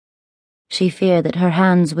She feared that her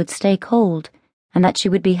hands would stay cold and that she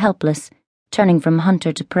would be helpless, turning from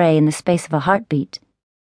hunter to prey in the space of a heartbeat.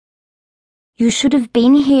 You should have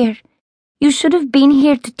been here. You should have been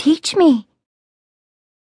here to teach me.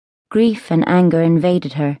 Grief and anger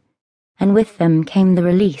invaded her, and with them came the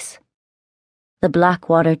release. The black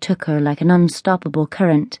water took her like an unstoppable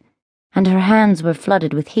current, and her hands were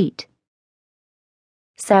flooded with heat.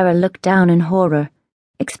 Sarah looked down in horror,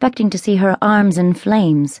 expecting to see her arms in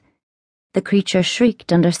flames. The creature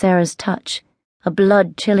shrieked under Sarah's touch, a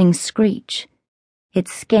blood-chilling screech.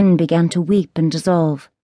 Its skin began to weep and dissolve.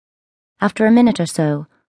 After a minute or so,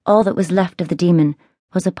 all that was left of the demon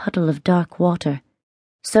was a puddle of dark water,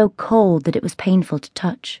 so cold that it was painful to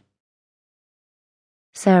touch.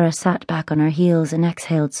 Sarah sat back on her heels and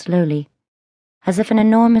exhaled slowly, as if an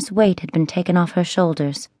enormous weight had been taken off her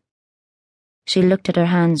shoulders. She looked at her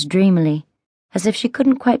hands dreamily, as if she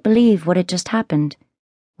couldn't quite believe what had just happened,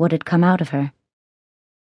 what had come out of her.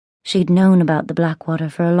 She'd known about the black water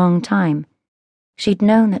for a long time. She'd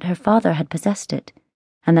known that her father had possessed it,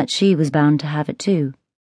 and that she was bound to have it too.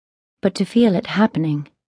 But to feel it happening,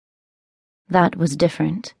 that was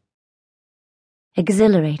different.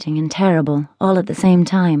 Exhilarating and terrible, all at the same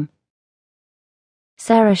time.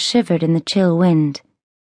 Sarah shivered in the chill wind.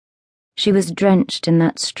 She was drenched in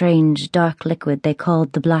that strange, dark liquid they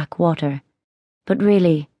called the black water, but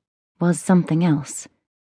really was something else,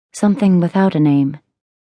 something without a name.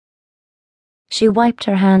 She wiped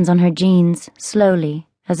her hands on her jeans, slowly,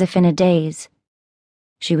 as if in a daze.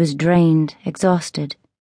 She was drained, exhausted.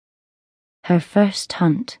 Her first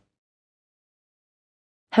hunt.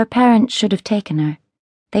 Her parents should have taken her.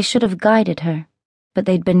 They should have guided her, but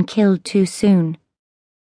they'd been killed too soon.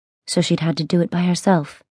 So she'd had to do it by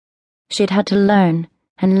herself. She'd had to learn,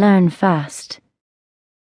 and learn fast.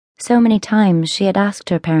 So many times she had asked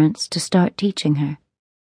her parents to start teaching her.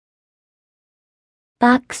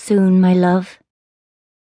 Back soon, my love.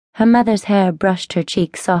 Her mother's hair brushed her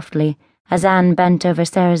cheek softly as Anne bent over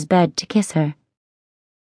Sarah's bed to kiss her.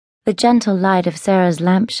 The gentle light of Sarah's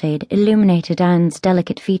lampshade illuminated Anne's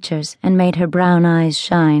delicate features and made her brown eyes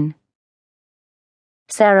shine.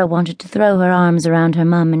 Sarah wanted to throw her arms around her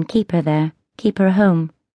mum and keep her there, keep her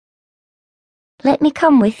home. Let me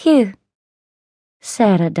come with you.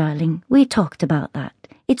 Sarah, darling, we talked about that.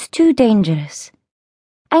 It's too dangerous.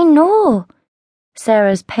 I know.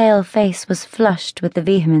 Sarah's pale face was flushed with the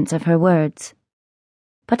vehemence of her words.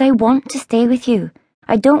 But I want to stay with you.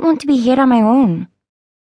 I don't want to be here on my own.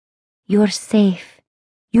 You're safe.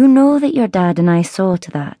 You know that your dad and I saw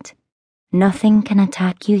to that. Nothing can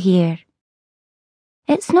attack you here.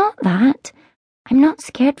 It's not that. I'm not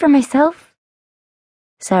scared for myself.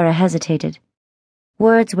 Sarah hesitated.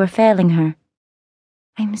 Words were failing her.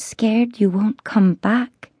 I'm scared you won't come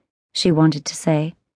back, she wanted to say.